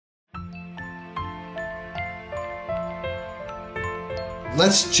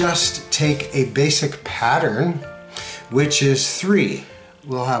Let's just take a basic pattern, which is 3.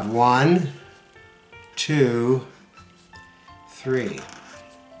 We'll have 1, 2, 3.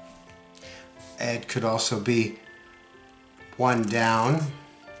 It could also be 1 down,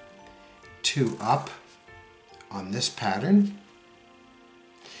 2 up on this pattern.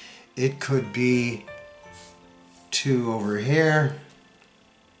 It could be 2 over here,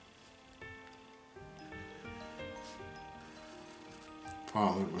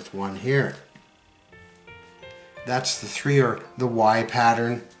 followed with 1 here. That's the 3 or the Y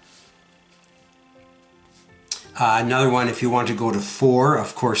pattern. Another one, if you want to go to 4,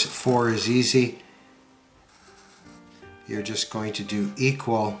 of course 4 is easy. You're just going to do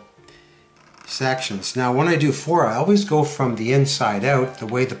equal sections. Now when I do 4, I always go from the inside out, the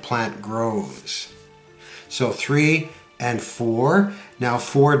way the plant grows. So 3 and 4. Now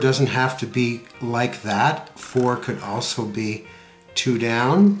 4 doesn't have to be like that. 4 could also be 2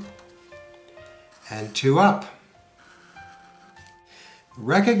 down and 2 up.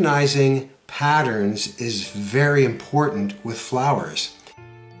 Recognizing patterns is very important with flowers.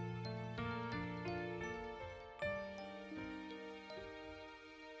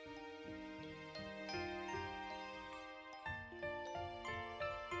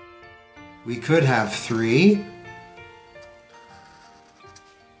 We could have 3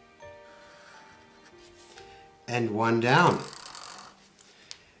 and 1 down.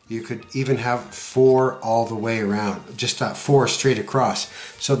 You could even have 4 all the way around, just 4 straight across.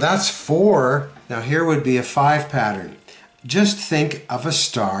 So that's 4. Now here would be a 5 pattern. Just think of a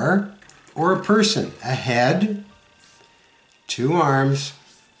star or a person. A head, 2 arms,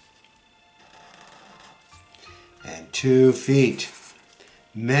 and 2 feet.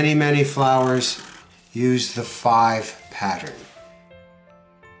 Many, many flowers use the 5 pattern.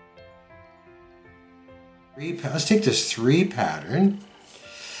 Let's take this 3 pattern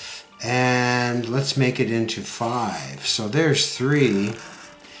and let's make it into 5. So there's 3.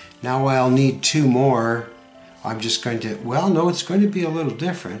 Now I'll need 2 more. I'm just going to, well, no, it's going to be a little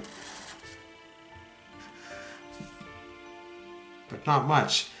different, but not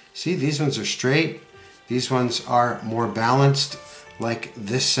much. See, these ones are straight. These ones are more balanced, like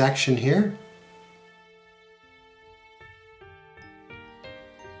this section here.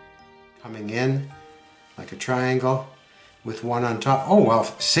 Coming in like a triangle with 1 on top. Oh, well,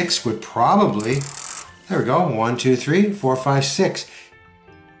 6 would probably, there we go, 1, 2, 3, 4, 5, 6.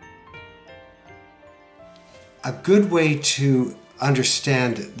 A good way to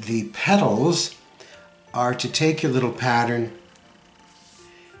understand the petals are to take your little pattern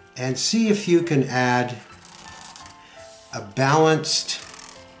and see if you can add a balanced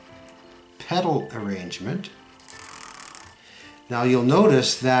petal arrangement. Now you'll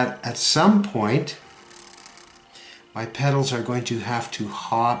notice that at some point my petals are going to have to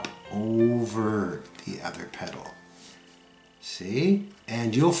hop over the other petal. See?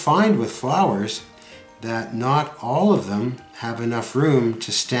 And you'll find with flowers that not all of them have enough room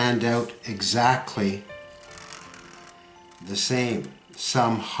to stand out exactly the same.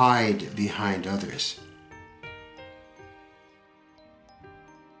 Some hide behind others.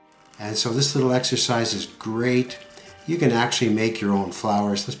 And so this little exercise is great. You can actually make your own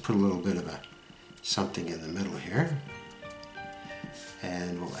flowers. Let's put a little bit of something in the middle here.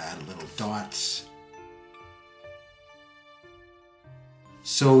 And we'll add little dots.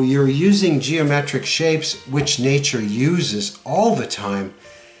 So you're using geometric shapes, which nature uses all the time.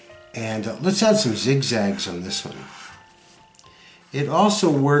 And let's add some zigzags on this one. It also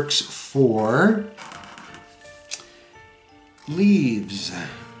works for leaves.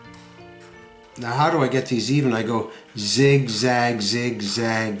 Now how do I get these even? I go zigzag,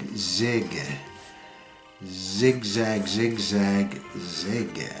 zigzag, zig. Zigzag, zigzag,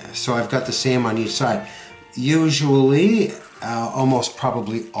 zig. So I've got the same on each side. Usually, almost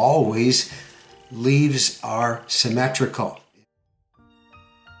probably always, leaves are symmetrical.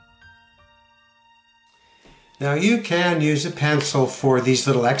 Now you can use a pencil for these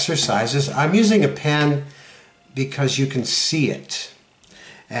little exercises. I'm using a pen because you can see it.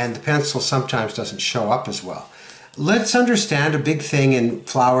 And the pencil sometimes doesn't show up as well. Let's understand a big thing in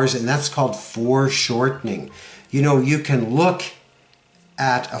flowers, and that's called foreshortening. You know, you can look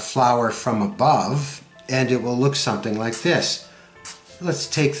at a flower from above and it will look something like this. Let's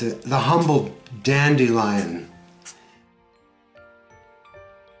take the humble dandelion.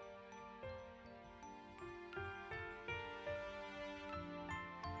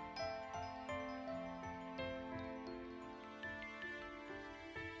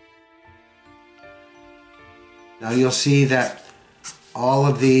 Now you'll see that all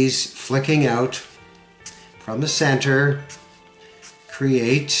of these flicking out from the center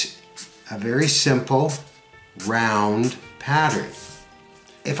create a very simple round pattern.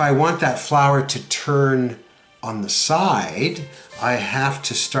 If I want that flower to turn on the side, I have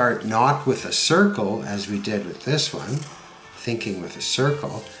to start not with a circle as we did with this one, thinking with a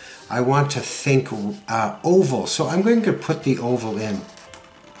circle. I want to think oval, so I'm going to put the oval in.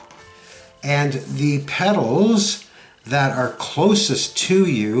 And the petals that are closest to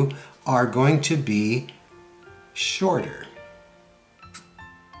you are going to be shorter.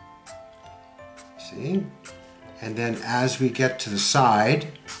 See? And then as we get to the side,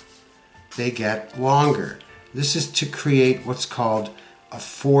 they get longer. This is to create what's called a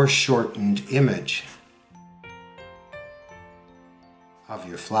foreshortened image of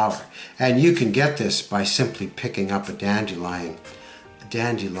your flower. And you can get this by simply picking up a dandelion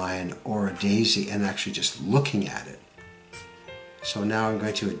or a daisy and actually just looking at it. So now I'm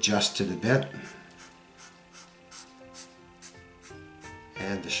going to adjust it a bit.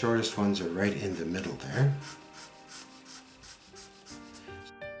 And the shortest ones are right in the middle there.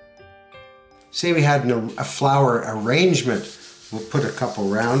 Say we had a flower arrangement. We'll put a couple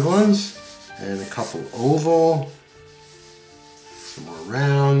round ones and a couple oval, some more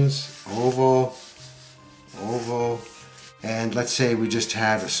rounds, oval, oval, and let's say we just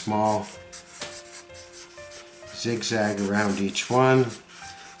had a small zigzag around each one.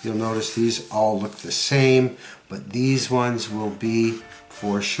 You'll notice these all look the same, but these ones will be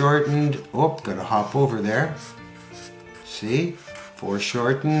foreshortened. Oh, gotta hop over there. See?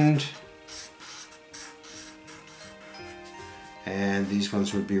 Foreshortened. And these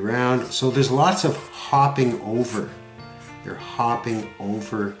ones would be round. So there's lots of hopping over. You're hopping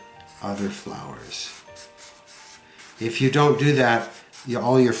over other flowers. If you don't do that,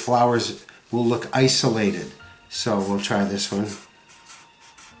 all your flowers will look isolated. So we'll try this one.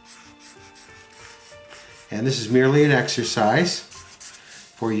 And this is merely an exercise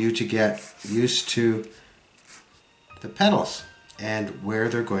for you to get used to the petals and where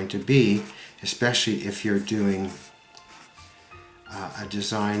they're going to be, especially if you're doing a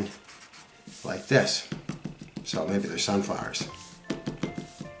design like this. So maybe they're sunflowers.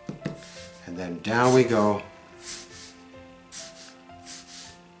 And then down we go.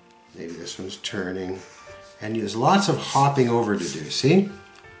 Maybe this one's turning. And there's lots of hopping over to do, see?